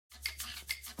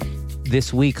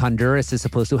This week, Honduras is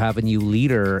supposed to have a new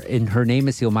leader, and her name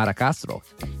is Xiomara Castro.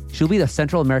 She'll be the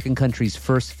Central American country's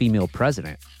first female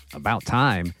president. About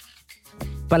time.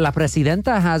 But La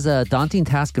Presidenta has a daunting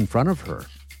task in front of her.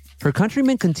 Her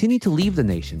countrymen continue to leave the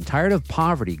nation, tired of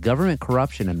poverty, government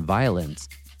corruption, and violence.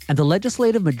 And the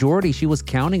legislative majority she was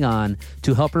counting on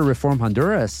to help her reform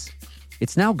Honduras,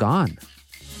 it's now gone.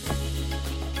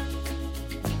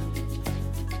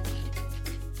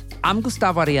 I'm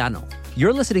Gustavo Arellano.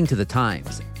 You're listening to The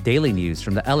Times, daily news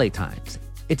from the LA Times.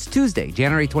 It's Tuesday,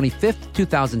 January 25th,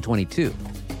 2022.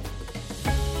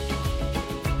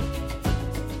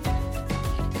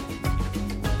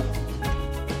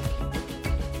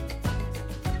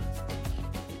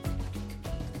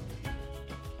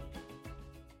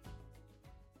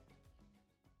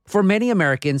 For many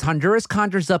Americans, Honduras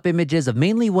conjures up images of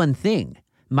mainly one thing: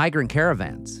 migrant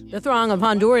caravans. The throng of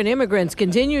Honduran immigrants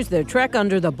continues their trek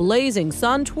under the blazing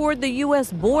sun toward the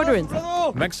U.S. border.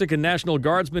 Mexican National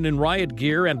Guardsmen in riot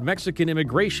gear and Mexican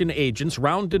immigration agents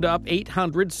rounded up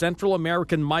 800 Central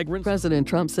American migrants. President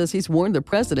Trump says he's warned the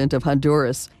president of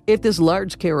Honduras, if this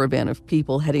large caravan of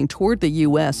people heading toward the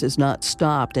U.S. is not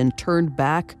stopped and turned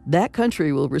back, that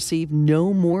country will receive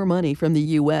no more money from the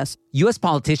U.S. U.S.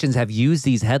 politicians have used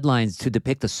these headlines to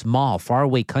depict a small,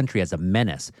 faraway country as a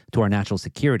menace to our national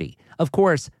security. Of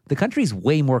course, the country's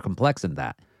way more complex than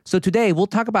that. So today, we'll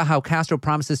talk about how Castro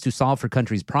promises to solve her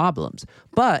country's problems.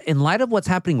 But in light of what's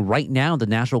happening right now in the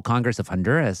National Congress of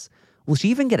Honduras, will she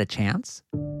even get a chance?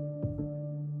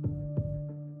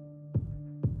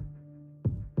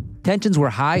 Tensions were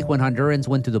high when Hondurans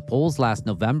went to the polls last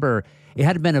November. It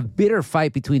had been a bitter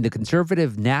fight between the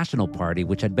conservative National Party,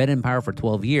 which had been in power for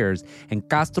 12 years, and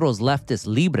Castro's leftist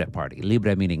Libre Party,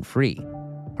 Libre meaning free.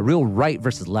 A real right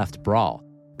versus left brawl.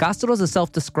 Castro's a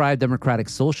self-described democratic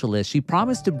socialist. She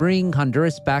promised to bring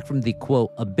Honduras back from the,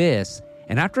 quote, abyss.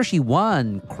 And after she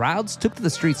won, crowds took to the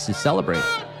streets to celebrate.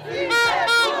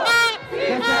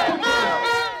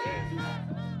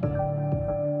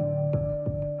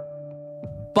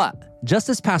 But just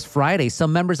this past Friday,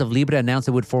 some members of Libre announced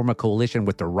they would form a coalition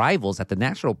with their rivals at the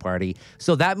National Party.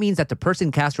 So that means that the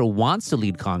person Castro wants to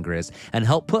lead Congress and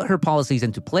help put her policies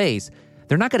into place,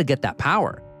 they're not going to get that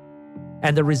power.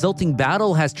 And the resulting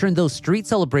battle has turned those street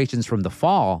celebrations from the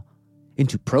fall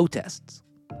into protests.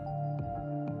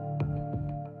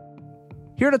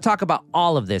 Here to talk about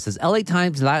all of this is LA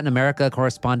Times Latin America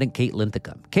correspondent Kate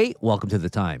Linthicum. Kate, welcome to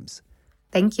The Times.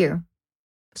 Thank you.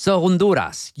 So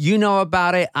Honduras, you know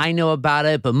about it, I know about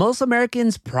it, but most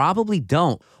Americans probably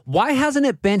don't. Why hasn't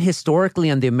it been historically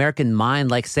on the American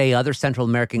mind like, say, other Central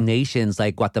American nations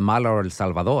like Guatemala or El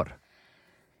Salvador?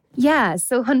 Yeah,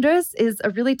 so Honduras is a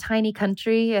really tiny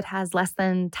country. It has less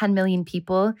than 10 million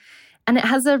people, and it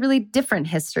has a really different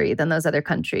history than those other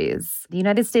countries. The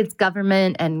United States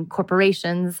government and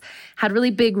corporations had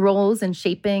really big roles in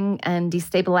shaping and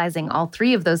destabilizing all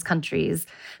three of those countries,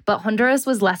 but Honduras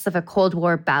was less of a Cold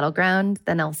War battleground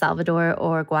than El Salvador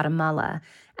or Guatemala.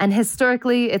 And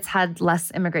historically, it's had less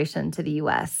immigration to the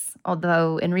U.S.,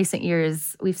 although in recent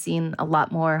years, we've seen a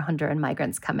lot more Honduran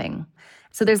migrants coming.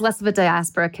 So there's less of a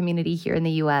diaspora community here in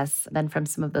the U.S. than from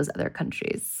some of those other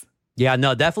countries. Yeah,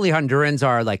 no, definitely Hondurans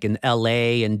are like in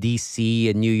L.A. and D.C.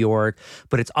 and New York,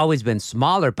 but it's always been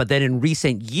smaller. But then in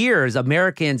recent years,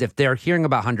 Americans, if they're hearing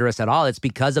about Honduras at all, it's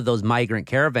because of those migrant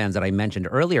caravans that I mentioned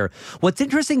earlier. What's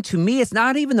interesting to me, it's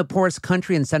not even the poorest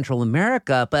country in Central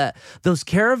America, but those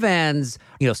caravans,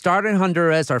 started in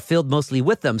Honduras, are filled mostly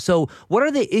with them. So what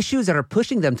are the issues that are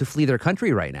pushing them to flee their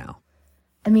country right now?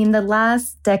 I mean, the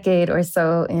last decade or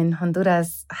so in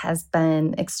Honduras has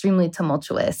been extremely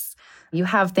tumultuous. You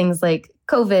have things like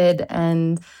COVID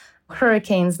and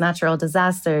hurricanes, natural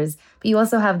disasters, but you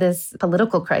also have this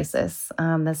political crisis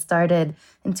that started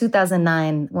in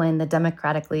 2009 when the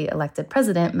democratically elected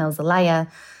president, Mel Zelaya,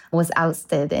 was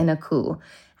ousted in a coup.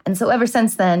 And so ever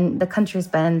since then, the country's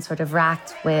been sort of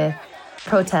racked with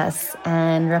protests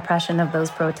and repression of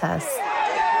those protests.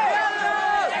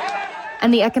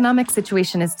 And the economic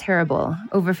situation is terrible.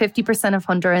 Over 50% of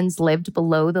Hondurans lived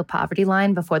below the poverty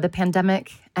line before the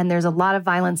pandemic, and there's a lot of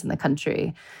violence in the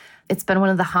country. It's been one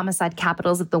of the homicide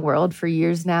capitals of the world for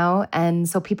years now, and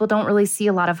so people don't really see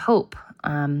a lot of hope,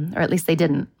 or at least they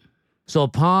didn't. So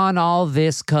upon all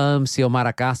this comes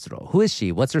Xiomara Castro. Who is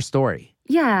she? What's her story?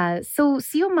 Yeah, so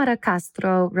Xiomara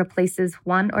Castro replaces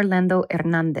Juan Orlando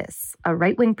Hernandez, a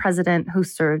right-wing president who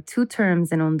served 2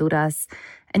 terms in Honduras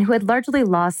and who had largely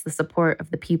lost the support of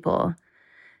the people.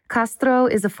 Castro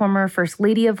is a former First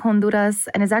Lady of Honduras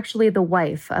and is actually the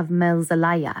wife of Mel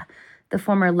Zelaya, the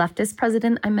former leftist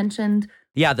president I mentioned,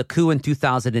 Yeah, the coup in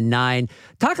 2009.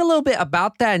 Talk a little bit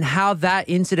about that and how that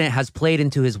incident has played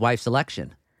into his wife's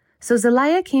election. So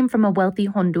Zelaya came from a wealthy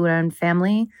Honduran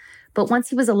family, but once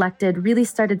he was elected, really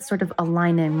started sort of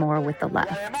aligning more with the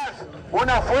left.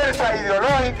 Una fuerza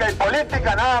ideológica y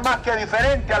política nada más que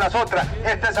diferente a las otras.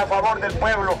 Este es a favor del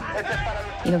pueblo.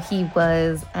 You know, he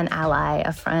was an ally,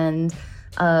 a friend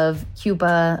of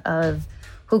Cuba, of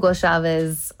Hugo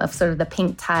Chavez, of sort of the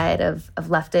pink tide of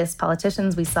leftist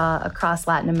politicians we saw across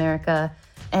Latin America.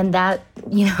 And that,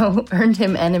 you know, earned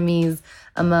him enemies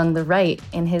among the right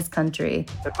in his country.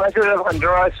 The president of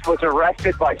Honduras was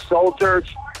arrested by soldiers.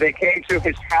 They came to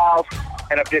his house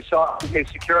and have disarmed his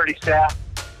security staff.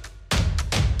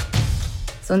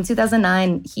 So in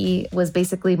 2009, he was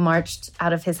basically marched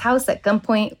out of his house at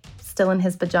gunpoint, still in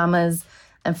his pajamas,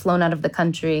 and flown out of the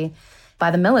country by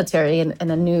the military, and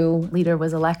a new leader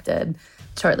was elected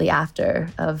shortly after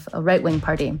of a right-wing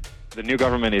party. The new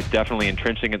government is definitely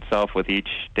entrenching itself with each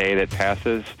day that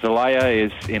passes. Zelaya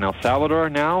is in El Salvador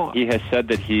now. He has said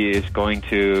that he is going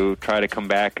to try to come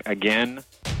back again.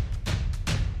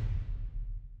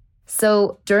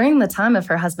 So during the time of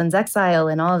her husband's exile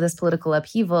and all of this political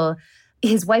upheaval,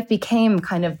 his wife became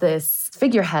kind of this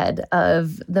figurehead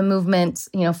of the movement,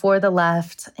 you know, for the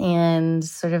left and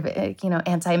sort of, you know,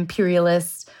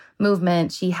 anti-imperialist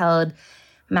movement. She held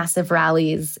massive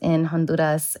rallies in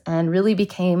Honduras and really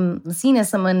became seen as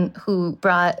someone who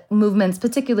brought movements,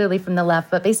 particularly from the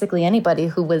left, but basically anybody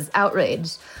who was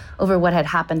outraged over what had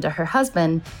happened to her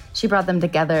husband. She brought them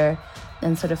together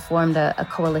and sort of formed a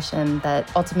coalition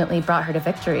that ultimately brought her to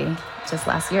victory just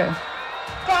last year.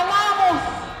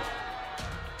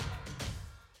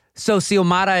 So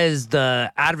Xiomara is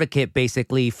the advocate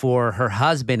basically for her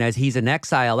husband as he's in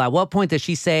exile. At what point does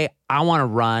she say, I want to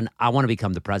run, I want to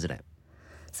become the president?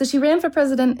 So she ran for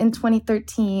president in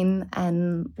 2013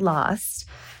 and lost.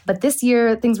 But this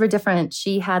year, things were different.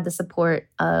 She had the support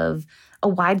of a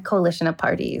wide coalition of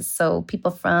parties. So people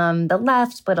from the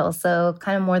left, but also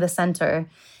kind of more the center.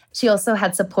 She also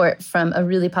had support from a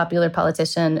really popular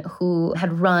politician who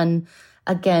had run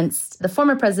against the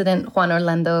former president, Juan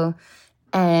Orlando.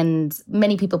 And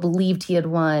many people believed he had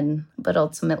won, but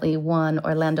ultimately won.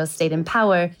 Orlando stayed in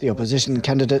power. The opposition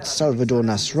candidate, Salvador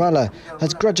Nasrallah,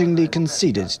 has grudgingly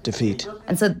conceded defeat.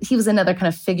 And so he was another kind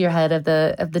of figurehead of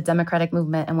the democratic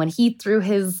movement. And when he threw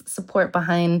his support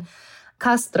behind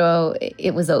Castro,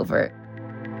 it was over.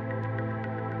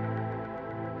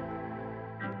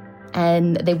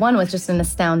 And they won with just an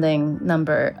astounding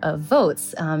number of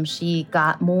votes. She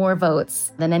got more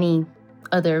votes than any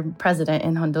other president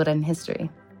in Honduran history.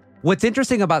 What's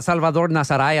interesting about Salvador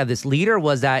Nasrallah, this leader,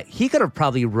 was that he could have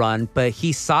probably run, but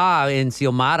he saw in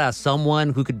Xiomara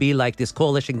someone who could be like this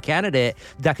coalition candidate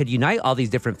that could unite all these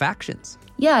different factions.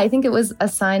 Yeah, I think it was a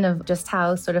sign of just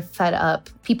how sort of fed up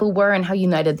people were and how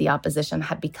united the opposition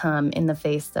had become in the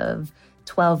face of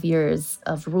 12 years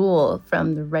of rule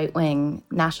from the right-wing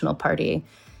National Party.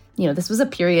 You know, this was a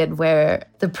period where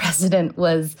the president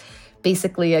was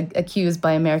basically accused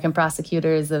by American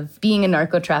prosecutors of being a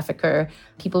narco trafficker.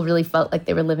 People really felt like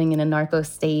they were living in a narco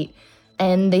state,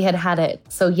 and they had it.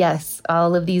 So yes,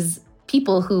 all of these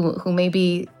people who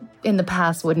maybe in the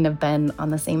past wouldn't have been on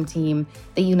the same team,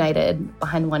 they united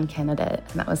behind one candidate,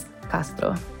 and that was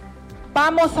Castro.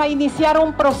 Vamos a iniciar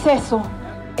un proceso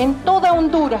en toda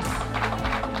Honduras.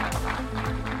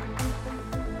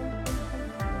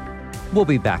 We'll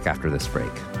be back after this break.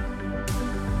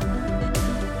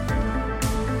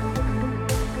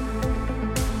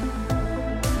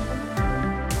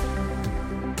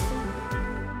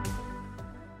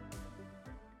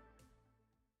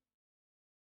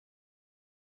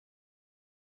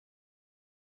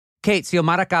 Kate,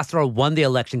 Xiomara Castro won the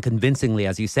election convincingly,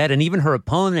 as you said, and even her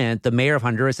opponent, the mayor of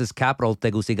Honduras' capital,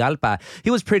 Tegucigalpa, he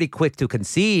was pretty quick to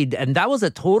concede, and that was a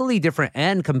totally different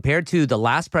end compared to the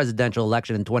last presidential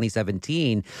election in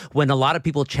 2017, when a lot of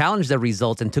people challenged the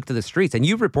results and took to the streets, and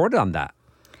you reported on that.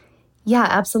 Yeah,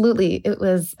 absolutely. It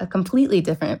was a completely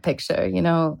different picture. You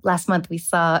know, last month we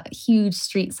saw huge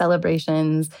street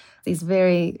celebrations, these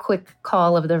very quick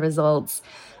call of the results.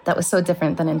 That was so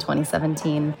different than in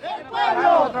 2017.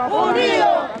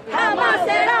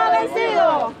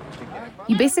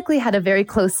 You basically had a very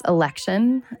close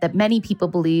election that many people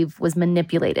believe was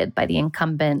manipulated by the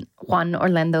incumbent Juan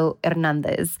Orlando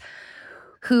Hernandez,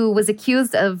 who was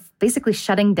accused of basically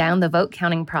shutting down the vote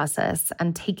counting process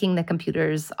and taking the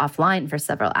computers offline for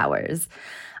several hours.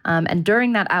 And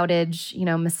during that outage, you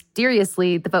know,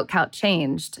 mysteriously, the vote count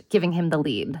changed, giving him the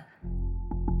lead.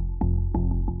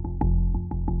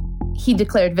 He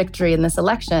declared victory in this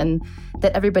election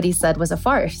that everybody said was a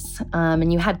farce.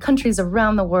 And you had countries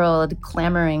around the world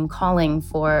clamoring, calling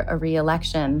for a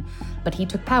re-election, but he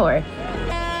took power.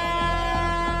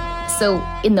 So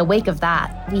in the wake of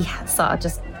that, we saw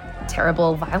just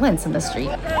terrible violence in the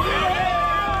street.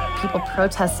 People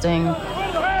protesting,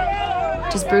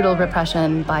 just brutal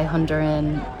repression by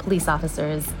Honduran police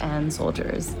officers and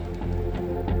soldiers.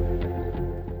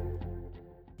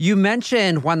 You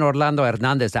mentioned Juan Orlando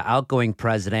Hernandez, the outgoing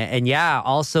president, and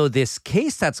also this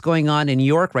case that's going on in New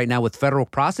York right now with federal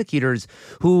prosecutors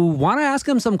who want to ask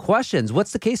him some questions.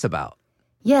 What's the case about?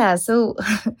 Yeah, so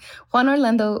Juan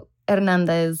Orlando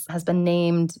Hernandez has been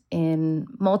named in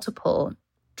multiple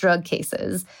drug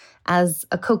cases as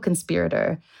a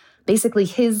co-conspirator. Basically,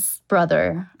 his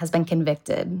brother has been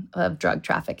convicted of drug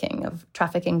trafficking, of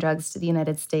trafficking drugs to the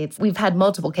United States. We've had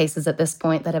multiple cases at this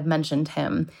point that have mentioned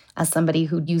him as somebody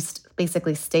who used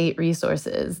basically state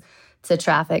resources to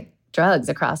traffic drugs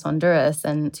across Honduras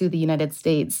and to the United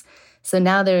States. So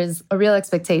now there's a real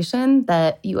expectation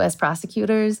that U.S.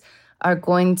 prosecutors are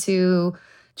going to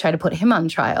try to put him on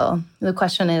trial. The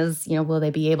question is, will they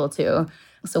be able to?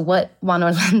 So what Juan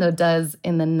Orlando does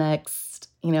in the next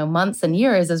months and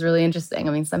years is really interesting.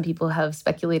 I mean, some people have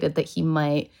speculated that he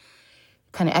might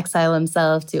kind of exile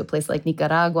himself to a place like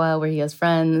Nicaragua where he has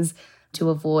friends to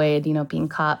avoid, being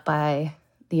caught by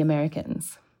the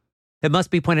Americans. It must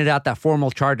be pointed out that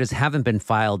formal charges haven't been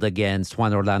filed against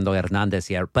Juan Orlando Hernandez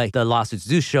yet, but the lawsuits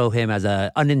do show him as an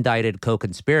unindicted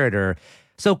co-conspirator.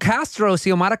 So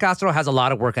Xiomara Castro has a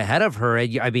lot of work ahead of her.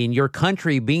 I mean, your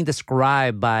country being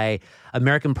described by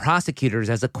American prosecutors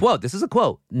as a quote, this is a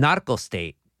quote, narco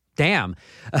state. Damn.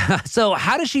 So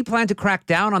how does she plan to crack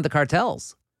down on the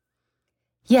cartels?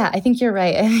 Yeah, I think you're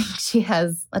right. I think she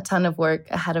has a ton of work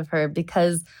ahead of her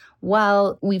because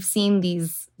while we've seen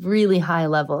these really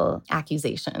high-level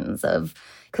accusations of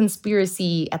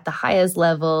conspiracy at the highest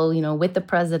level, with the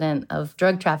president of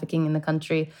drug trafficking in the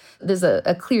country, there's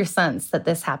a clear sense that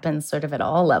this happens sort of at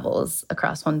all levels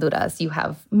across Honduras. You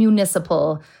have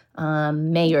municipal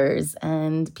mayors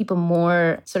and people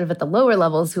more sort of at the lower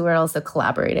levels who are also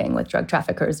collaborating with drug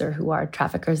traffickers or who are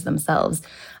traffickers themselves.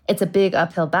 It's a big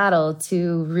uphill battle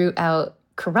to root out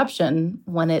corruption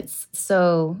when it's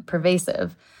so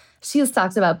pervasive. She has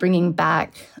talked about bringing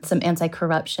back some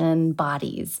anti-corruption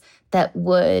bodies that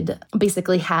would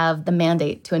basically have the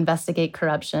mandate to investigate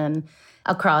corruption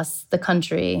across the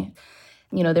country.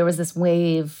 There was this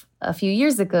wave a few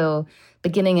years ago,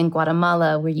 beginning in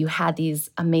Guatemala, where you had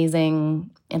these amazing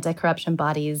anti-corruption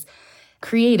bodies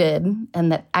created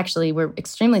and that actually were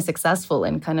extremely successful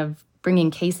in kind of bringing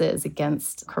cases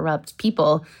against corrupt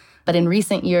people. But in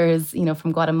recent years,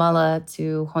 from Guatemala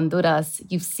to Honduras,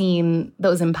 you've seen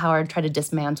those empowered try to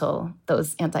dismantle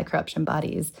those anti-corruption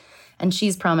bodies. And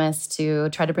she's promised to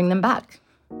try to bring them back.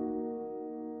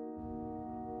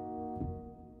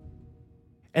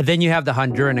 And then you have the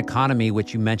Honduran economy,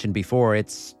 which you mentioned before.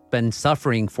 It's been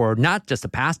suffering for not just the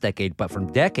past decade, but from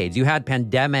decades. You had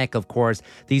pandemic, of course,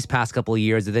 these past couple of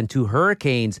years, and then 2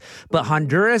 hurricanes. But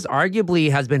Honduras arguably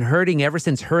has been hurting ever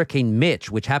since Hurricane Mitch,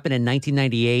 which happened in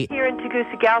 1998. Here in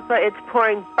Tegucigalpa, it's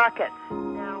pouring buckets.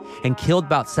 And killed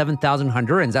about 7,000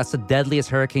 Hondurans. That's the deadliest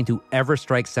hurricane to ever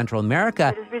strike Central America.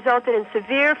 It has resulted in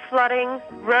severe flooding,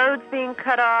 roads being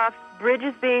cut off,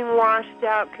 bridges being washed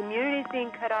out, communities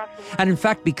being cut off. And in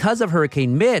fact, because of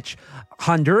Hurricane Mitch,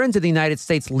 Hondurans in the United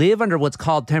States live under what's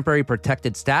called temporary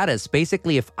protected status.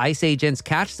 Basically, if ICE agents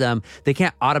catch them, they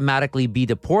can't automatically be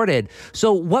deported.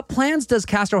 So what plans does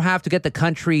Castro have to get the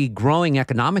country growing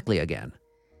economically again?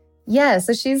 Yeah,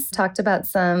 so she's talked about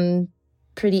some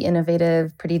pretty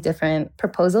innovative, pretty different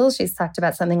proposals. She's talked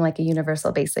about something like a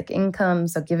universal basic income,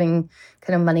 so giving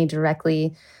kind of money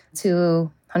directly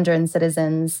to Honduran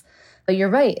citizens. But you're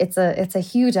right, it's a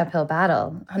huge uphill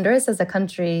battle. Honduras is a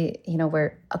country,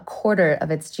 where a quarter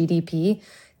of its GDP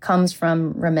comes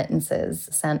from remittances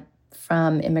sent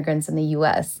from immigrants in the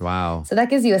U.S. Wow. So that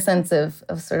gives you a sense of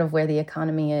sort of where the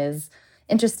economy is.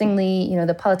 Interestingly,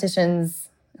 the politicians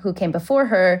who came before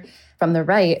her from the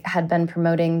right had been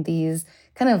promoting these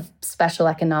kind of special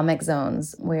economic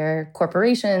zones where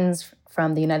corporations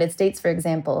from the United States, for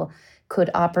example,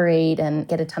 could operate and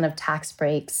get a ton of tax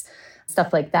breaks,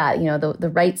 stuff like that. The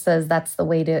right says that's the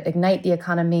way to ignite the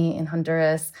economy in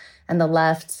Honduras, and the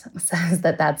left says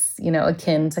that that's,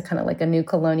 akin to kind of like a new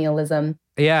colonialism.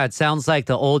 Yeah, it sounds like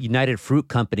the old United Fruit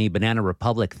Company, Banana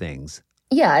Republic things.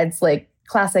 Yeah, it's like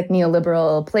classic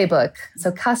neoliberal playbook.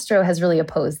 So Castro has really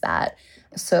opposed that.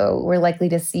 So we're likely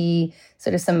to see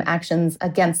sort of some actions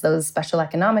against those special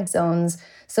economic zones.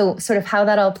 So sort of how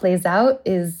that all plays out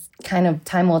is kind of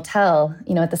time will tell.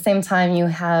 At the same time, you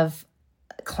have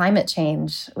climate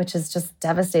change, which is just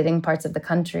devastating parts of the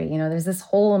country. There's this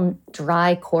whole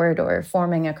dry corridor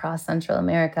forming across Central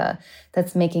America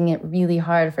that's making it really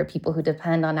hard for people who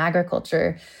depend on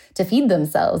agriculture to feed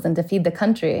themselves and to feed the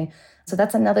country. So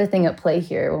that's another thing at play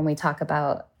here when we talk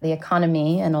about the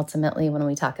economy and ultimately when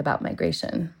we talk about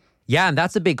migration. Yeah, and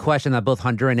that's a big question that both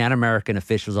Honduran and American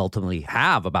officials ultimately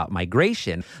have about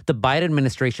migration. The Biden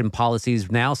administration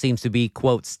policies now seems to be,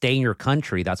 quote, stay in your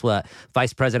country. That's what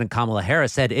Vice President Kamala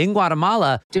Harris said in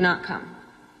Guatemala. Do not come.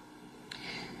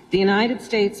 The United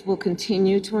States will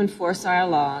continue to enforce our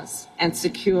laws and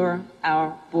secure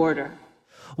our border.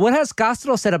 What has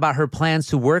Castro said about her plans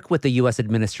to work with the U.S.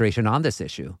 administration on this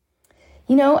issue?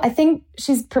 I think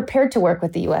she's prepared to work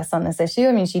with the U.S. on this issue.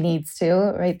 I mean, she needs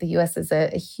to, right? The U.S. is a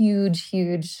huge,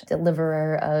 huge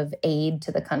deliverer of aid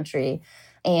to the country.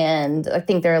 And I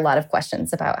think there are a lot of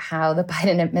questions about how the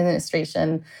Biden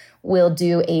administration will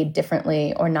do aid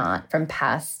differently or not from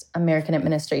past American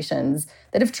administrations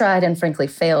that have tried and frankly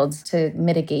failed to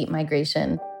mitigate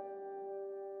migration.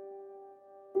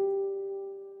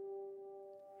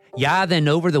 Yeah, then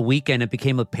over the weekend, it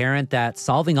became apparent that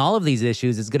solving all of these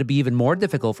issues is going to be even more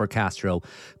difficult for Castro.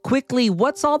 Quickly,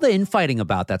 what's all the infighting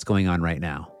about that's going on right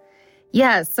now?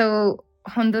 Yeah, so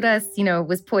Honduras,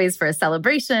 was poised for a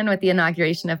celebration with the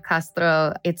inauguration of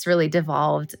Castro. It's really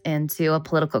devolved into a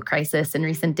political crisis in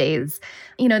recent days.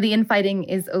 The infighting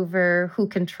is over who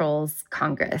controls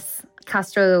Congress.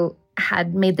 Castro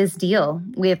had made this deal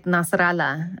with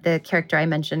Nasrallah, the character I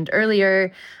mentioned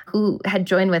earlier, who had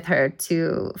joined with her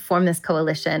to form this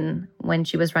coalition when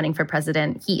she was running for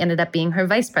president. He ended up being her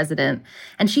vice president,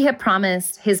 and she had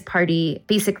promised his party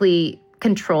basically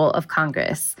control of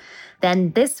Congress.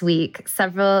 Then this week,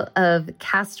 several of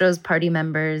Castro's party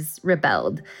members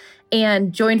rebelled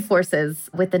and joined forces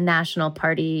with the National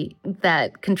Party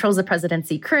that controls the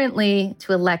presidency currently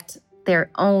to elect their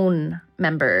own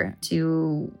member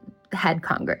to head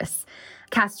Congress.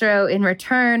 Castro, in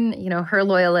return, her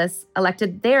loyalists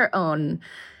elected their own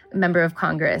member of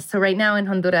Congress. So right now in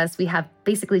Honduras, we have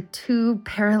basically two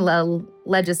parallel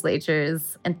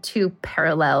legislatures and two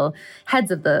parallel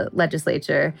heads of the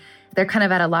legislature. They're kind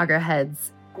of at a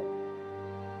loggerheads.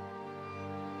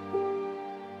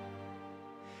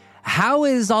 How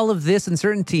is all of this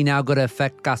uncertainty now going to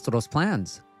affect Castro's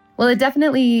plans? Well, it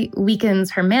definitely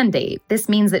weakens her mandate. This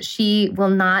means that she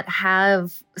will not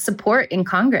have support in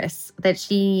Congress that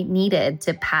she needed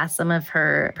to pass some of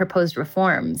her proposed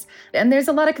reforms. And there's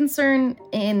a lot of concern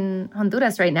in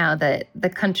Honduras right now that the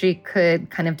country could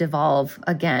kind of devolve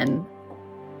again.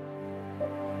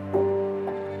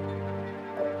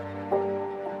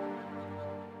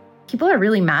 People are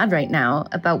really mad right now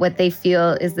about what they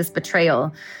feel is this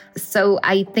betrayal. So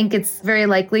I think it's very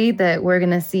likely that we're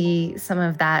going to see some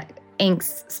of that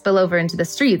angst spill over into the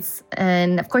streets.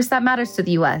 And of course, that matters to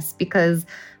the U.S. because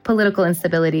political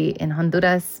instability in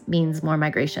Honduras means more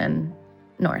migration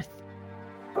north.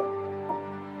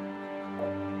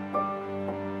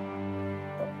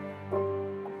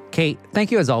 Kate, thank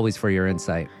you as always for your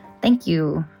insight. Thank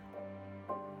you.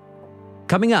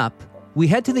 Coming up, we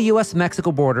head to the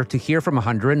U.S.-Mexico border to hear from a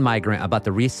Honduran migrant about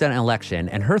the recent election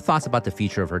and her thoughts about the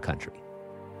future of her country.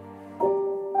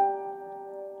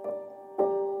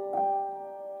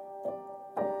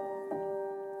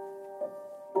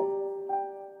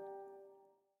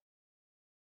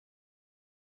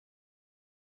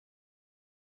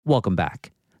 Welcome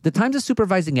back. The Times'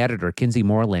 supervising editor, Kinsey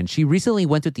Moreland, she recently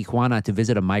went to Tijuana to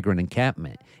visit a migrant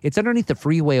encampment. It's underneath the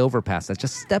freeway overpass that's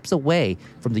just steps away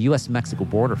from the U.S.-Mexico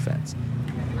border fence.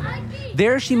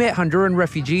 There, she met Honduran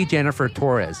refugee Jennifer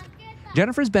Torres.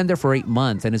 Jennifer's been there for 8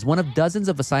 months and is one of dozens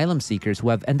of asylum seekers who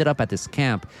have ended up at this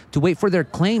camp to wait for their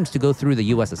claims to go through the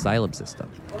U.S. asylum system.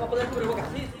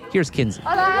 Here's Kinsey.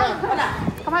 Hola.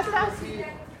 ¿Cómo estás?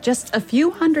 Just a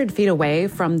few hundred feet away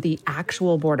from the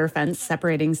actual border fence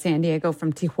separating San Diego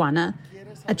from Tijuana,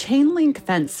 a chain link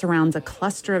fence surrounds a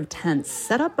cluster of tents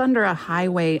set up under a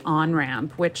highway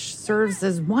on-ramp, which serves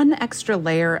as one extra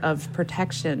layer of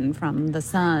protection from the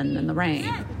sun and the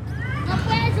rain.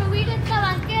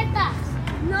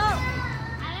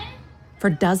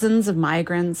 For dozens of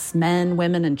migrants, men,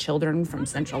 women, and children from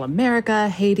Central America,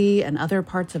 Haiti, and other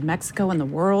parts of Mexico and the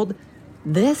world,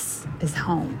 this is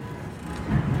home.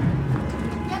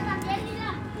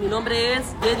 Mi nombre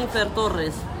es Jennifer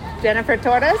Torres. Jennifer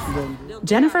Torres?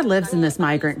 Jennifer lives in this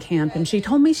migrant camp, and she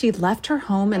told me she'd left her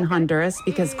home in Honduras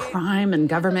because crime and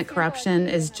government corruption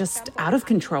is just out of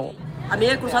control. A mí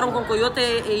me cruzaron con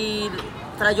coyote y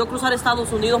tras yo cruzar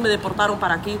Estados Unidos me deportaron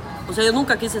para aquí. O sea, yo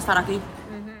nunca quise estar aquí.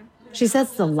 She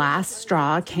says the last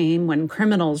straw came when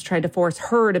criminals tried to force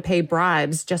her to pay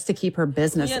bribes just to keep her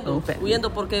business open.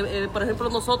 Huyendo porque, por ejemplo,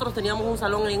 nosotros teníamos un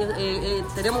salón en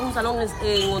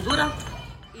Honduras.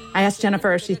 I asked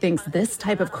Jennifer if she thinks this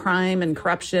type of crime and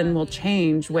corruption will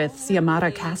change with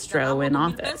Xiomara Castro in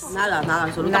office. Nada,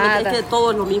 absolutamente. Es que todo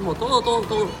es lo mismo,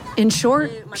 todo. In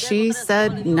short, she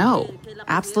said no,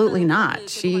 absolutely not.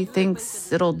 She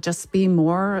thinks it'll just be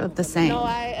more of the same. No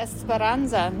hay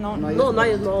esperanza. No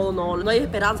hay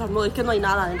esperanza. No, es que no hay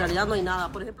nada. En realidad no hay nada.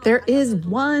 Por ejemplo, There is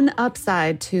one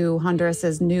upside to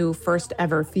Honduras's new first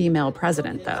ever female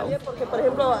president, though. porque, por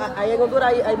ejemplo, ahí en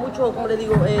Honduras hay mucho, como le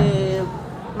digo,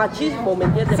 machismo, ¿me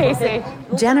entiendes?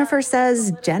 Sí. Jennifer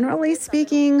says, generally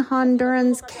speaking,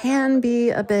 Hondurans can be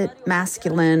a bit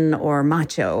masculine or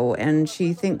macho, and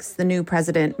she thinks the new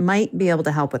president might be able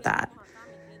to help with that.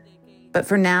 But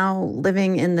for now,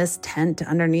 living in this tent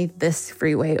underneath this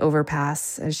freeway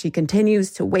overpass as she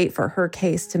continues to wait for her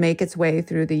case to make its way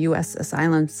through the U.S.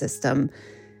 asylum system,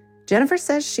 Jennifer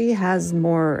says she has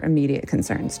more immediate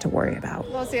concerns to worry about.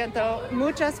 Lo siento.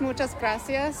 Muchas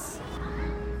gracias.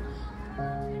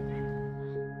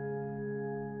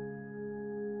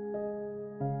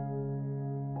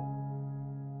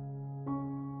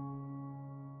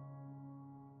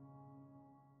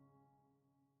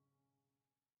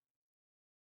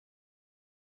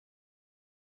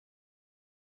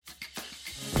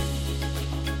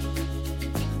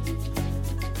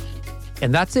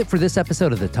 And that's it for this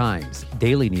episode of The Times,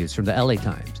 daily news from the LA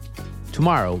Times.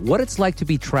 Tomorrow, what it's like to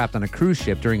be trapped on a cruise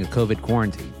ship during a COVID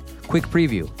quarantine. Quick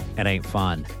preview, it ain't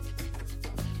fun.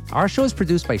 Our show is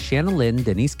produced by Shannon Lynn,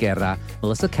 Denise Guerra,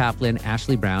 Melissa Kaplan,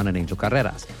 Ashley Brown, and Angel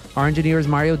Carreras. Our engineer is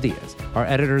Mario Diaz. Our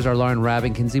editors are Lauren Rabb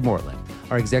and Kinsey Moreland.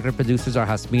 Our executive producers are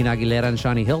Jasmine Aguilera and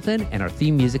Shani Hilton, and our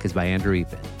theme music is by Andrew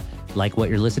Eapen. Like what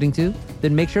you're listening to?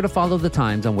 Then make sure to follow The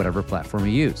Times on whatever platform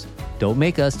you use. Don't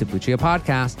make us Tipuchea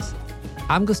Podcasts.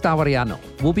 I'm Gustavo Arellano.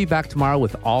 We'll be back tomorrow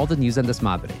with all the news and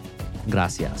desmadre.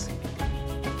 Gracias.